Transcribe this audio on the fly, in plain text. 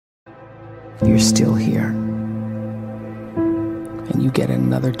you're still here. And you get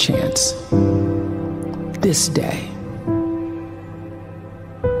another chance this day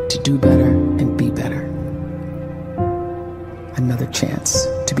to do better and be better. Another chance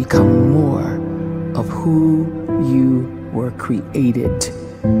to become more of who you were created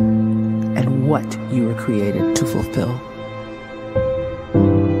and what you were created to fulfill.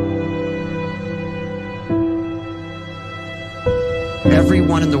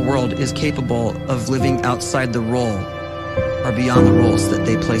 Everyone in the world is capable of living outside the role or beyond the roles that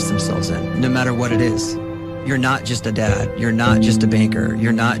they place themselves in, no matter what it is. You're not just a dad. You're not just a banker.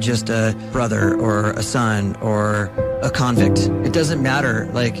 You're not just a brother or a son or a convict. It doesn't matter.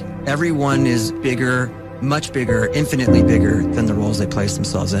 Like, everyone is bigger, much bigger, infinitely bigger than the roles they place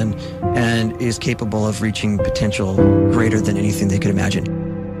themselves in, and is capable of reaching potential greater than anything they could imagine.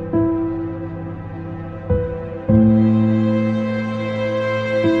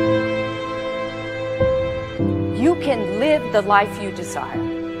 You can live the life you desire.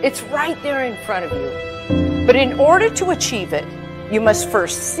 It's right there in front of you. But in order to achieve it, you must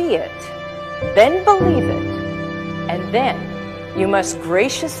first see it, then believe it, and then you must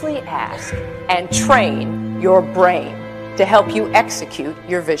graciously ask and train your brain to help you execute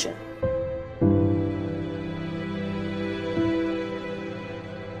your vision.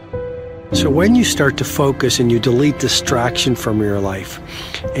 So when you start to focus and you delete distraction from your life,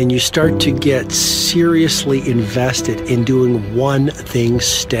 and you start to get seriously invested in doing one thing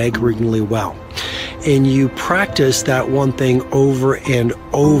staggeringly well, and you practice that one thing over and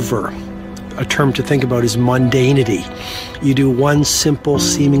over, a term to think about is mundanity. You do one simple,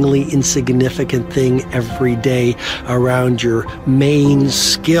 seemingly insignificant thing every day around your main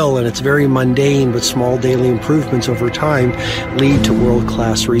skill, and it's very mundane, but small daily improvements over time lead to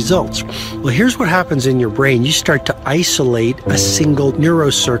world-class results. Well, here's what happens in your brain. You start to isolate a single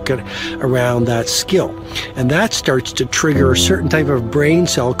neurocircuit around that skill, and that starts to trigger a certain type of brain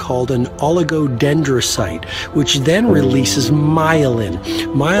cell called an oligodendrocyte, which then releases myelin.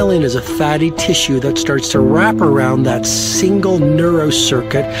 Myelin is a fatty tissue that starts to wrap around that single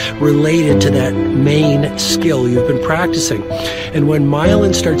neurocircuit related to that main skill you've been practicing. And when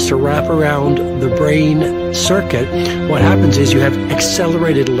myelin starts to wrap around the brain circuit, what happens is you have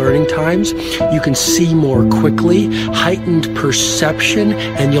accelerated learning times, you can see more quickly, heightened perception,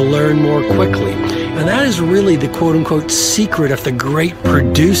 and you'll learn more quickly. And that is really the quote-unquote secret of the great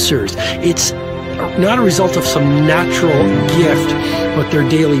producers. It's not a result of some natural gift, but their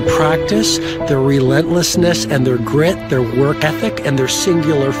daily practice, their relentlessness and their grit, their work ethic, and their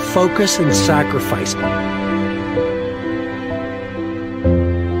singular focus and sacrifice.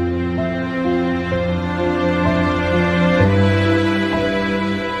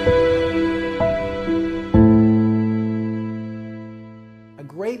 A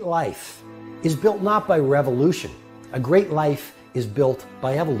great life is built not by revolution. A great life is built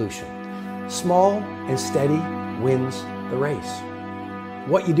by evolution. Small and steady wins the race.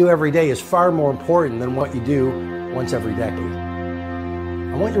 What you do every day is far more important than what you do once every decade.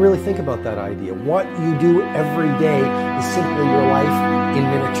 I want you to really think about that idea. What you do every day is simply your life in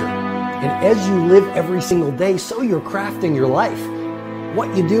miniature. And as you live every single day, so you're crafting your life.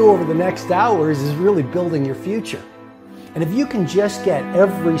 What you do over the next hours is really building your future. And if you can just get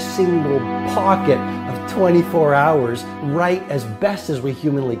every single pocket of 24 hours right as best as we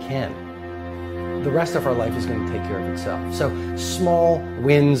humanly can, the rest of our life is going to take care of itself. So small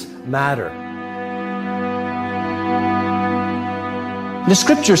wins matter. The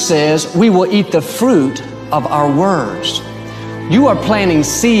scripture says we will eat the fruit of our words. You are planting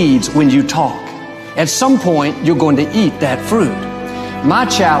seeds when you talk. At some point, you're going to eat that fruit. My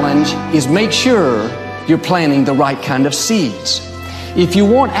challenge is make sure you're planting the right kind of seeds. If you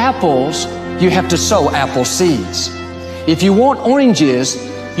want apples, you have to sow apple seeds. If you want oranges,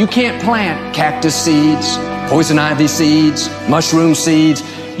 you can't plant cactus seeds, poison ivy seeds, mushroom seeds.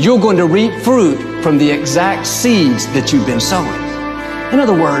 You're going to reap fruit from the exact seeds that you've been sowing. In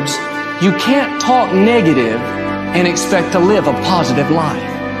other words, you can't talk negative and expect to live a positive life.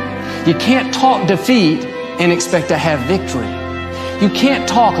 You can't talk defeat and expect to have victory. You can't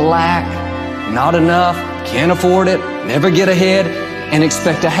talk lack, not enough, can't afford it, never get ahead, and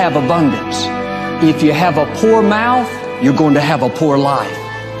expect to have abundance. If you have a poor mouth, you're going to have a poor life.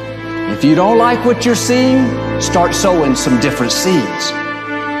 If you don't like what you're seeing, start sowing some different seeds.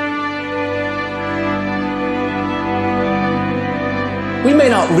 We may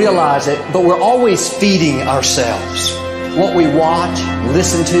not realize it, but we're always feeding ourselves. What we watch,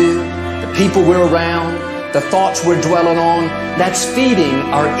 listen to, the people we're around, the thoughts we're dwelling on, that's feeding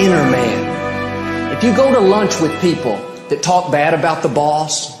our inner man. If you go to lunch with people that talk bad about the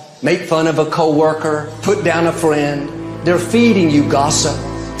boss, make fun of a coworker, put down a friend. They're feeding you gossip,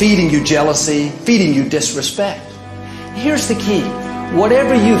 feeding you jealousy, feeding you disrespect. Here's the key.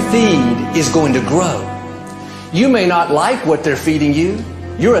 Whatever you feed is going to grow. You may not like what they're feeding you.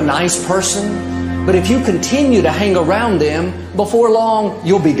 You're a nice person. But if you continue to hang around them, before long,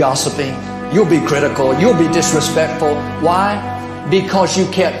 you'll be gossiping. You'll be critical. You'll be disrespectful. Why? Because you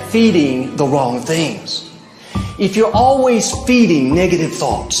kept feeding the wrong things. If you're always feeding negative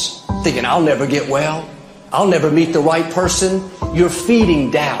thoughts, thinking, I'll never get well, I'll never meet the right person, you're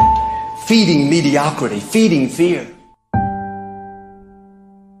feeding doubt, feeding mediocrity, feeding fear.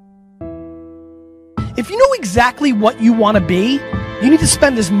 If you know exactly what you want to be, you need to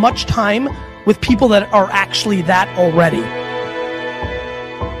spend as much time with people that are actually that already.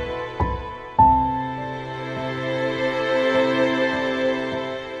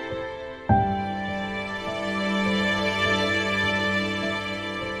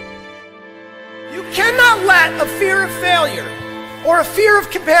 You cannot let a fear of failure, or a fear of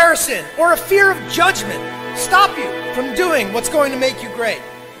comparison, or a fear of judgment stop you from doing what's going to make you great.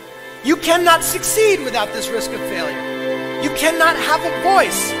 You cannot succeed without this risk of failure. You cannot have a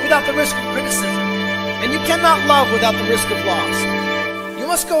voice without the risk of criticism. And you cannot love without the risk of loss. You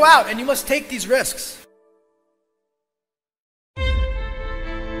must go out and you must take these risks.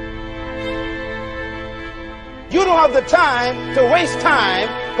 You don't have the time to waste time,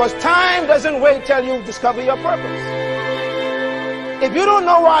 because time doesn't wait till you discover your purpose. If you don't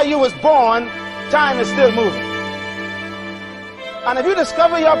know why you was born, time is still moving. And if you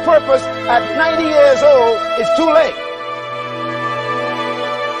discover your purpose at 90 years old, it's too late.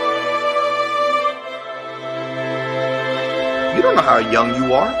 You don't know how young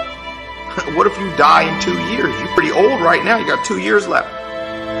you are. What if you die in 2 years? You're pretty old right now. You got 2 years left.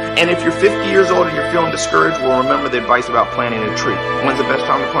 And if you're 50 years old and you're feeling discouraged, well, remember the advice about planting a tree. When's the best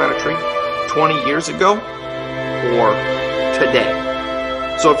time to plant a tree? 20 years ago or today?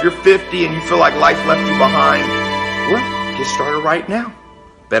 So if you're 50 and you feel like life left you behind, well, get started right now.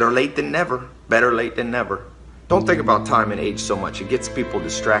 Better late than never. Better late than never. Don't think about time and age so much. It gets people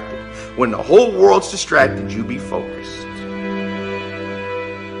distracted. When the whole world's distracted, you be focused.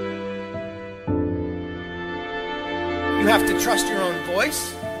 You have to trust your own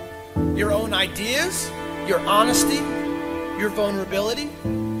voice, your own ideas, your honesty, your vulnerability,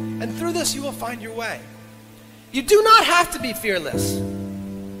 and through this you will find your way. You do not have to be fearless.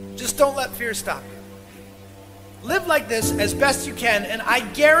 Just don't let fear stop you. Live like this as best you can, and I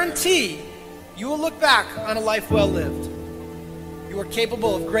guarantee you will look back on a life well lived. You are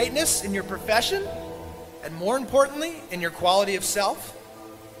capable of greatness in your profession, and more importantly, in your quality of self.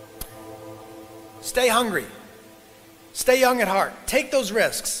 Stay hungry. Stay young at heart. Take those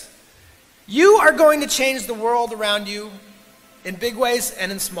risks. You are going to change the world around you in big ways and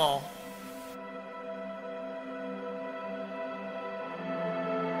in small.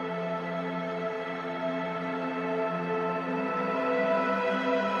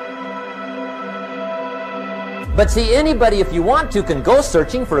 But see, anybody, if you want to, can go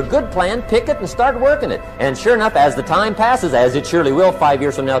searching for a good plan, pick it, and start working it. And sure enough, as the time passes, as it surely will 5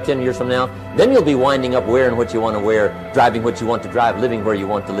 years from now, 10 years from now, then you'll be winding up wearing what you want to wear, driving what you want to drive, living where you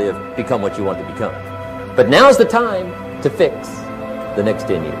want to live, become what you want to become. But now's the time to fix the next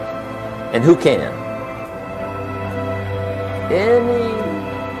 10 years. And who can?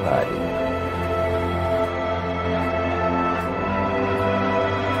 Anybody.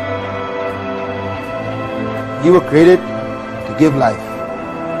 You were created to give life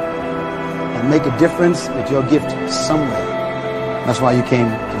and make a difference with your gift somewhere. That's why you came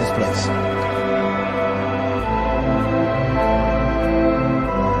to this place.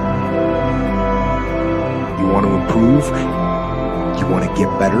 You want to improve? You want to get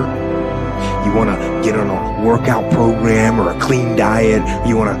better? You want to get on a workout program or a clean diet?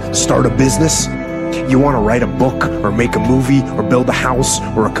 You want to start a business? You want to write a book or make a movie or build a house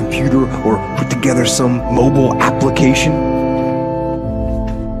or a computer or put together some mobile application?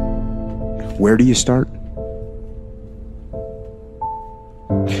 Where do you start?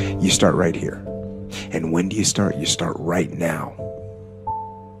 You start right here. And when do you start? You start right now.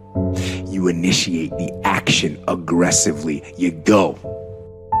 You initiate the action aggressively. You go.